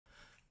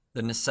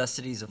The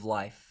necessities of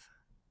life.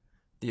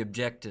 The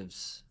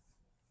objectives.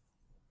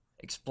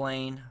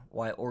 Explain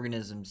why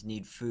organisms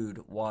need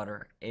food,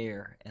 water,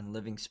 air, and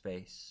living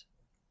space.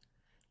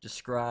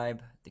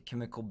 Describe the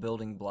chemical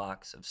building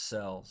blocks of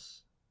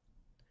cells.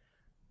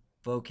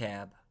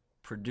 Vocab: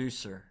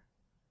 producer,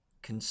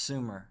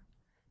 consumer,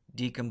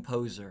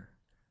 decomposer,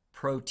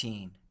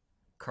 protein,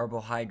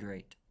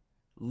 carbohydrate,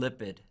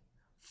 lipid,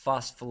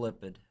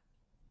 phospholipid,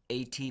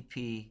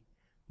 ATP,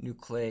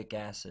 nucleic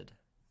acid.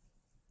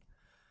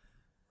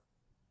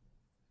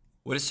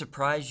 Would it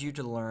surprise you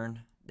to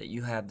learn that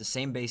you have the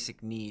same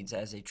basic needs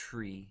as a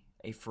tree,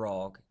 a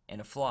frog,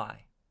 and a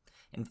fly?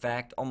 In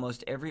fact,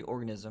 almost every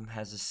organism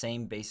has the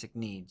same basic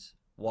needs: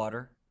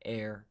 water,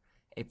 air,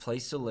 a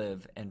place to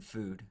live, and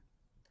food.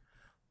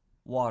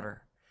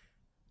 Water.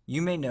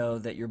 You may know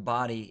that your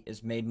body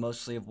is made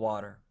mostly of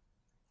water.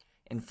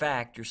 In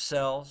fact, your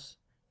cells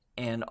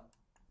and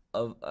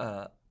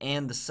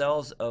the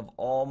cells of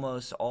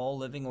almost all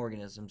living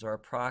organisms are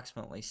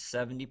approximately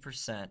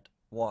 70%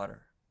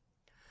 water.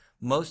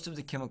 Most of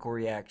the chemical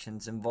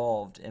reactions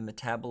involved in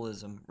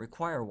metabolism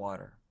require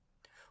water.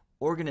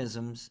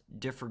 Organisms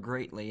differ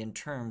greatly in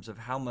terms of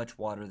how much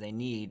water they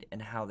need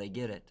and how they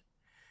get it.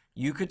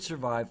 You could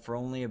survive for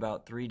only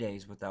about 3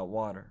 days without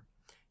water.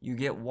 You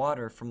get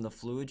water from the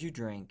fluid you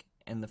drink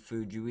and the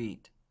food you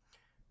eat.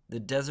 The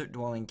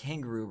desert-dwelling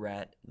kangaroo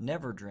rat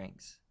never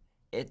drinks.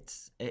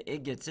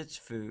 It gets its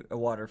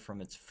water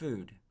from its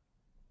food.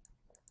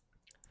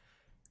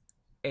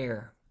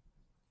 Air.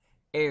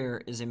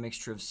 Air is a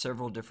mixture of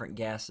several different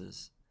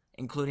gases,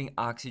 including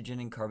oxygen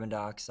and carbon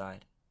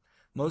dioxide.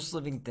 Most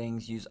living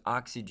things use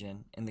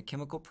oxygen in the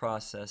chemical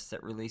process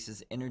that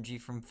releases energy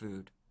from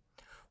food.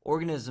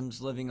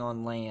 Organisms living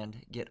on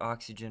land get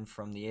oxygen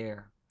from the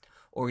air.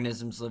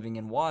 Organisms living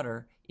in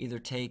water either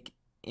take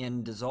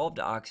in dissolved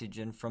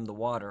oxygen from the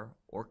water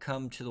or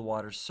come to the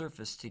water's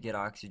surface to get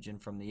oxygen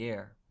from the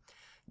air.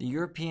 The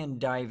European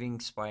diving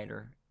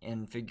spider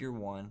in Figure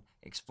 1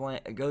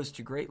 goes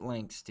to great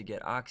lengths to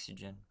get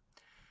oxygen.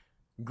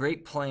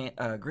 Green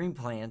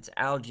plants,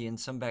 algae, and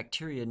some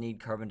bacteria need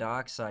carbon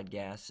dioxide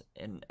gas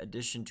in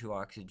addition to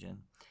oxygen.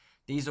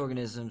 These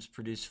organisms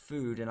produce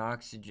food and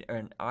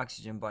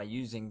oxygen by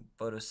using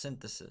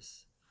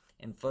photosynthesis.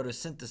 In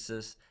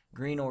photosynthesis,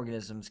 green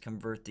organisms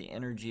convert the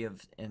energy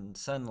in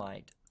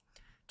sunlight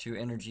to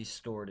energy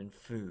stored in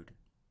food.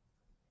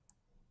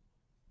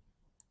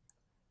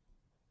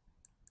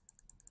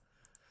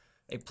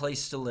 A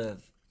place to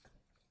live.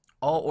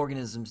 All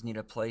organisms need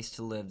a place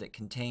to live that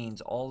contains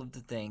all of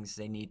the things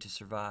they need to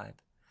survive.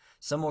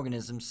 Some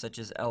organisms, such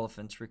as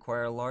elephants,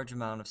 require a large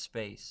amount of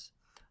space.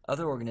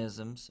 Other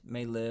organisms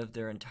may live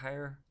their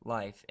entire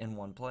life in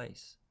one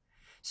place.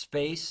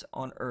 Space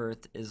on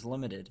Earth is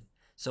limited,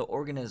 so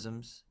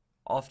organisms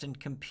often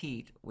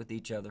compete with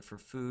each other for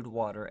food,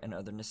 water, and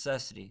other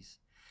necessities.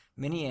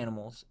 Many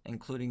animals,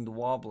 including the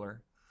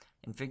warbler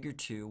in Figure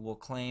 2, will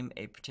claim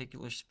a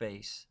particular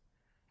space.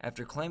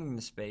 After claiming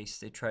the space,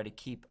 they try to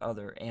keep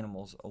other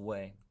animals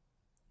away.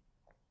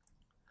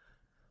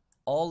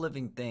 All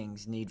living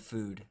things need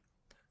food.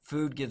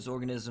 Food gives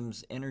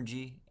organisms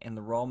energy and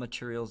the raw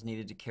materials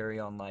needed to carry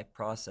on life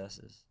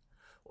processes.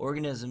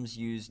 Organisms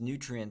use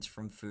nutrients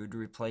from food to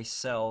replace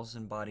cells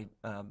and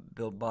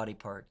build body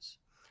parts.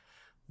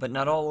 But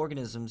not all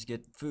organisms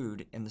get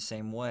food in the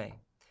same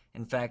way.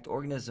 In fact,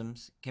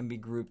 organisms can be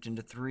grouped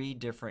into 3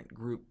 different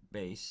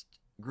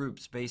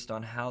groups based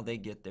on how they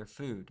get their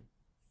food.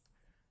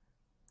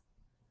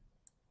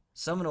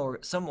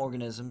 Some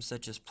organisms,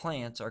 such as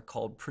plants, are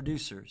called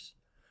producers.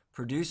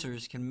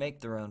 Producers can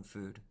make their own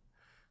food.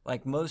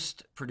 Like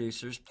most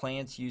producers,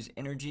 plants use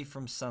energy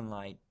from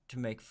sunlight to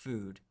make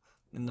food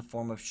in the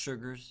form of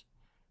sugars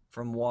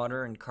from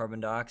water and carbon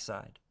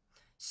dioxide.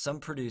 Some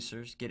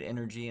producers get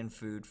energy and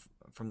food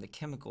from the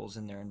chemicals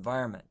in their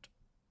environment.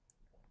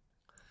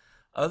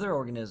 Other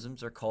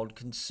organisms are called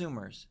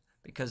consumers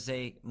because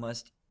they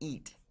must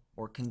eat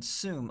or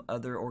consume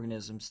other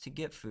organisms to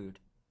get food.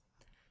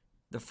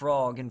 The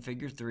frog in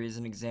Figure 3 is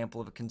an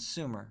example of a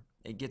consumer.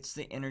 It gets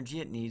the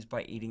energy it needs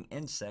by eating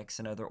insects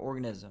and other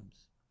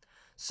organisms.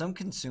 Some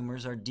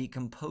consumers are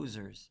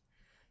decomposers.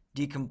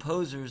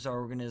 Decomposers are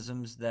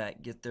organisms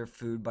that get their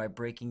food by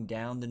breaking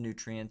down the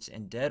nutrients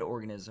in dead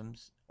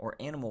organisms or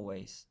animal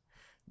waste.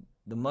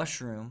 The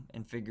mushroom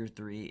in Figure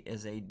 3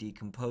 is a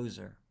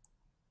decomposer.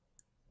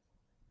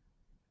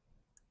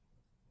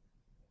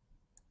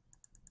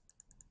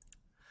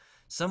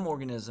 Some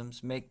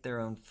organisms make their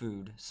own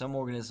food. Some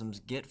organisms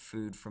get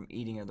food from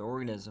eating other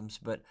organisms,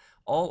 but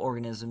all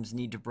organisms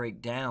need to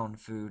break down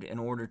food in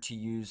order to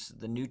use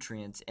the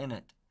nutrients in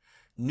it.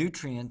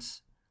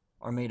 Nutrients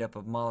are made up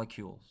of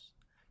molecules.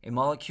 A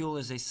molecule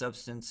is a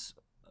substance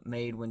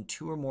made when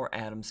 2 or more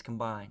atoms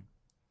combine.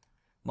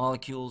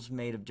 Molecules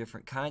made of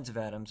different kinds of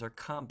atoms are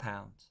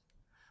compounds.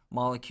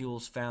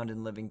 Molecules found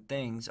in living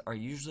things are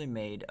usually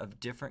made of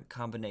different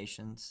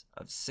combinations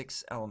of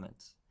 6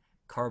 elements: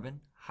 carbon,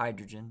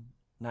 hydrogen,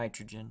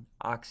 nitrogen,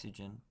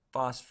 oxygen,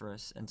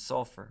 phosphorus, and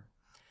sulfur.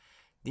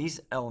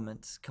 These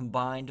elements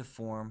combine to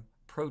form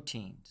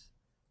proteins.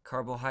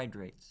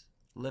 carbohydrates,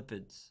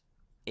 lipids,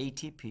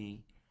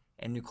 ATP,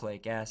 and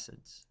nucleic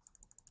acids.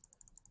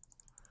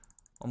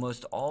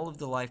 Almost all of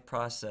the life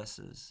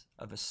processes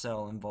of a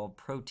cell involve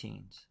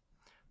proteins.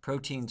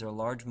 Proteins are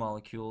large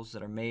molecules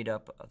that are made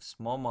up of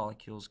small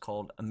molecules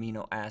called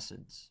amino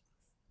acids.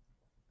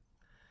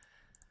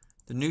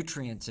 The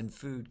nutrients in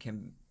food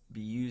can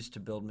be used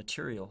to build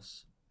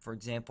materials. For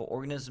example,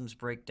 organisms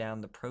break down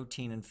the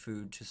protein in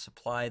food to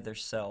supply their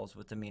cells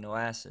with amino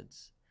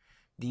acids.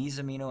 These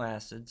amino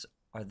acids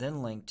are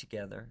then linked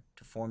together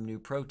to form new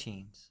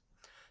proteins.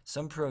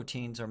 Some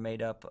proteins are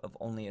made up of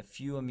only a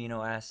few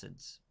amino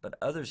acids, but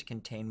others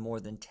contain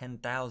more than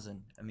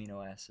 10,000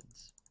 amino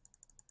acids.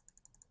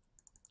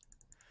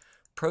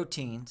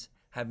 Proteins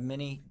have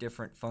many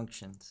different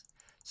functions.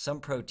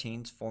 Some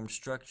proteins form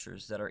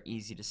structures that are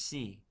easy to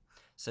see,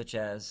 such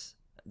as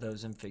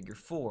those in Figure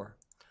 4.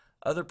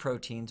 Other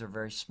proteins are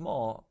very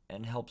small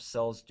and help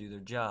cells do their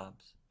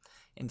jobs.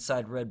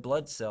 Inside red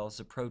blood cells,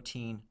 the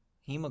protein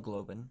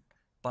hemoglobin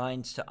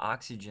binds to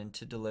oxygen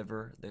to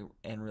deliver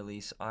and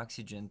release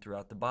oxygen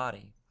throughout the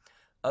body.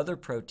 Other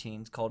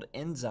proteins, called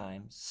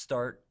enzymes,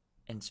 start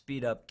and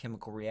speed up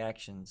chemical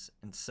reactions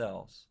in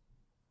cells.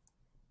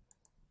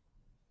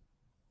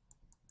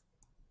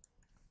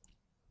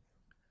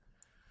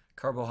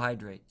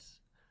 Carbohydrates.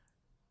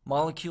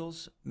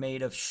 Molecules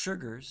made of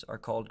sugars are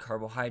called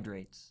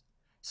carbohydrates.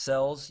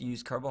 Cells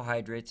use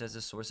carbohydrates as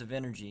a source of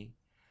energy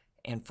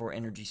and for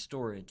energy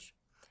storage.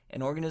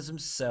 An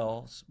organism's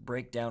cells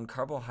break down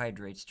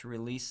carbohydrates to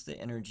release the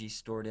energy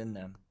stored in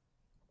them.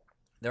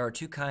 There are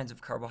two kinds of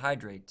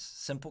carbohydrates: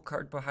 simple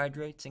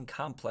carbohydrates and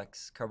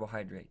complex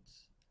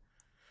carbohydrates.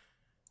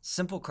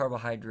 Simple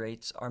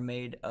carbohydrates are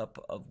made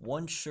up of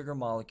one sugar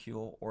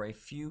molecule or a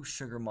few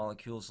sugar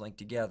molecules linked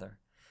together.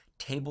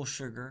 Table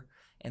sugar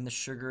and the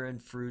sugar in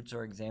fruits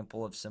are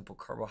examples of simple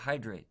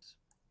carbohydrates.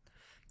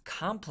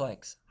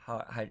 Complex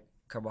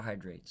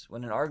carbohydrates.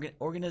 When an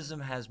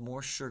organism has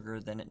more sugar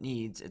than it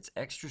needs, its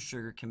extra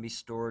sugar can be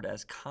stored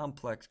as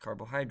complex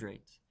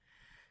carbohydrates.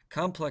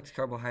 Complex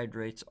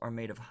carbohydrates are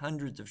made of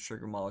hundreds of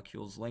sugar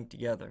molecules linked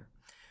together.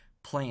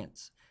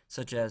 Plants,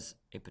 such as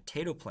a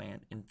potato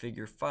plant in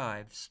Figure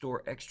 5,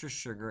 store extra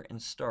sugar and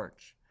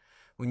starch.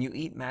 When you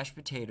eat mashed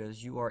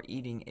potatoes, you are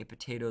eating a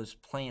potato's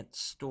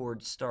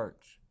plant-stored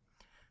starch.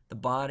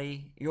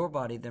 Your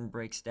body then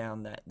breaks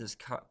down this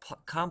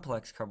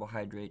complex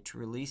carbohydrate to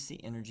release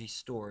the energy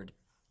stored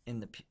in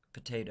the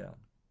potato.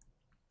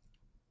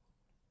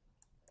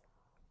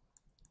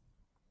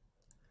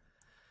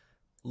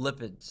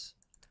 Lipids.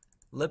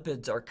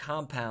 Lipids are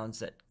compounds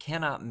that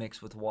cannot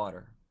mix with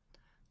water.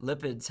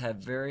 Lipids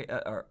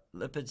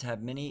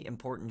have many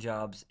important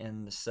jobs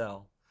in the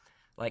cell.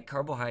 Like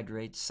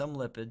carbohydrates, some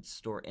lipids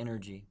store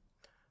energy.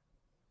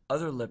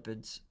 Other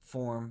lipids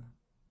form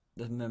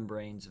the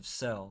membranes of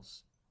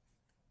cells.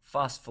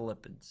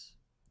 Phospholipids.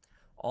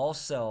 All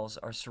cells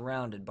are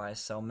surrounded by a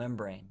cell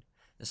membrane.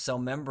 The cell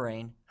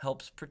membrane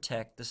helps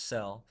protect the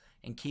cell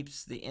and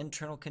keeps the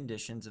internal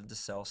conditions of the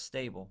cell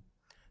stable.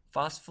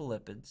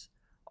 Phospholipids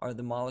are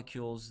the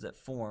molecules that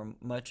form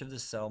much of the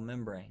cell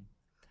membrane.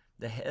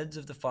 The heads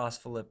of the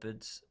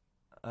phospholipid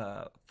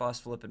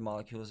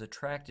molecule is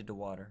attracted to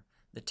water.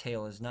 The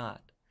tail is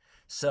not.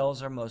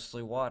 Cells are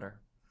mostly water.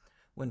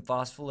 When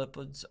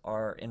phospholipids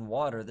are in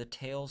water, the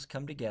tails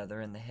come together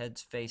and the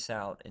heads face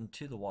out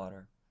into the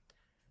water.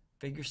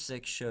 Figure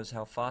 6 shows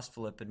how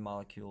phospholipid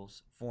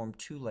molecules form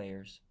two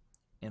layers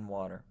in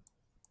water.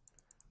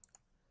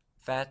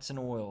 Fats and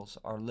oils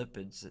are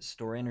lipids that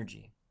store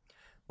energy.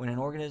 When an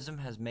organism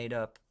has made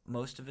up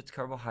most of its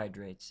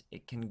carbohydrates,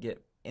 it can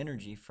get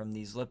energy from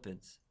these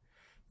lipids.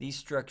 These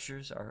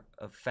structures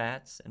of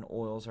fats and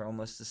oils are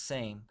almost the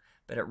same,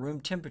 but at room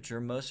temperature,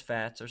 most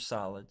fats are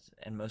solids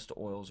and most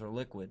oils are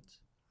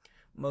liquids.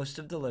 Most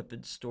of the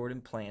lipids stored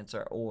in plants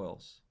are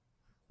oils.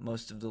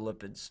 Most of the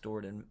lipids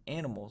stored in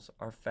animals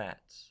are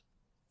fats.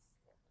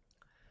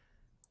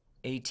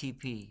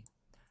 ATP,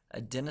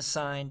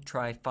 adenosine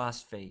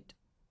triphosphate,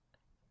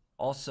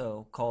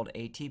 also called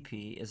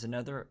ATP, is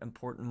another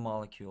important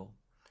molecule.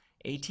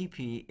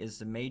 ATP is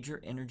the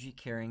major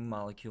energy-carrying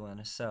molecule in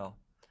a cell.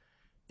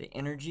 The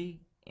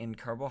energy in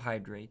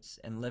carbohydrates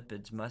and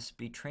lipids must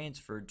be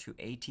transferred to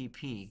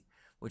ATP,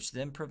 which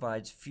then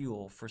provides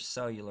fuel for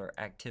cellular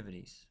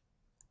activities.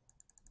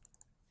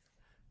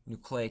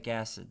 Nucleic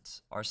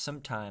acids are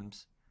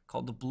sometimes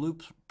called the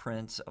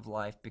blueprints of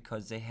life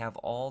because they have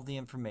all the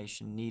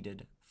information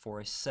needed for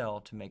a cell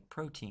to make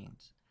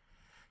proteins.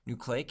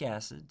 Nucleic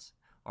acids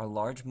are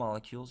large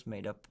molecules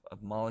made up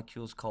of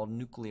molecules called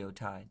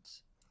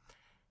nucleotides.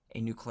 A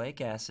nucleic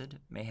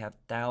acid may have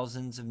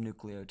thousands of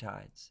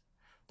nucleotides.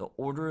 The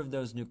order of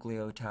those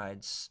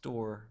nucleotides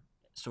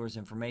stores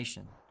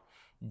information.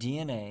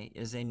 DNA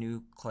is a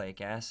nucleic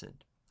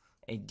acid.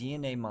 A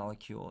DNA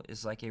molecule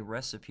is like a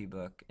recipe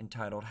book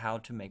entitled How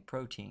to Make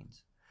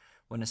Proteins.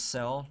 When a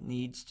cell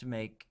needs to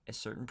make a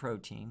certain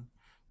protein,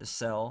 the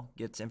cell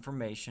gets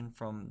information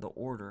from the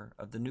order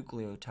of the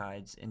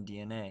nucleotides in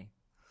DNA.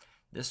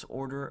 This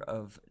order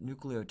of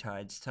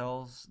nucleotides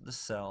tells the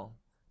cell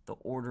the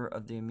order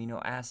of the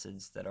amino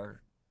acids that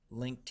are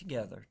linked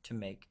together to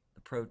make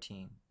the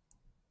protein.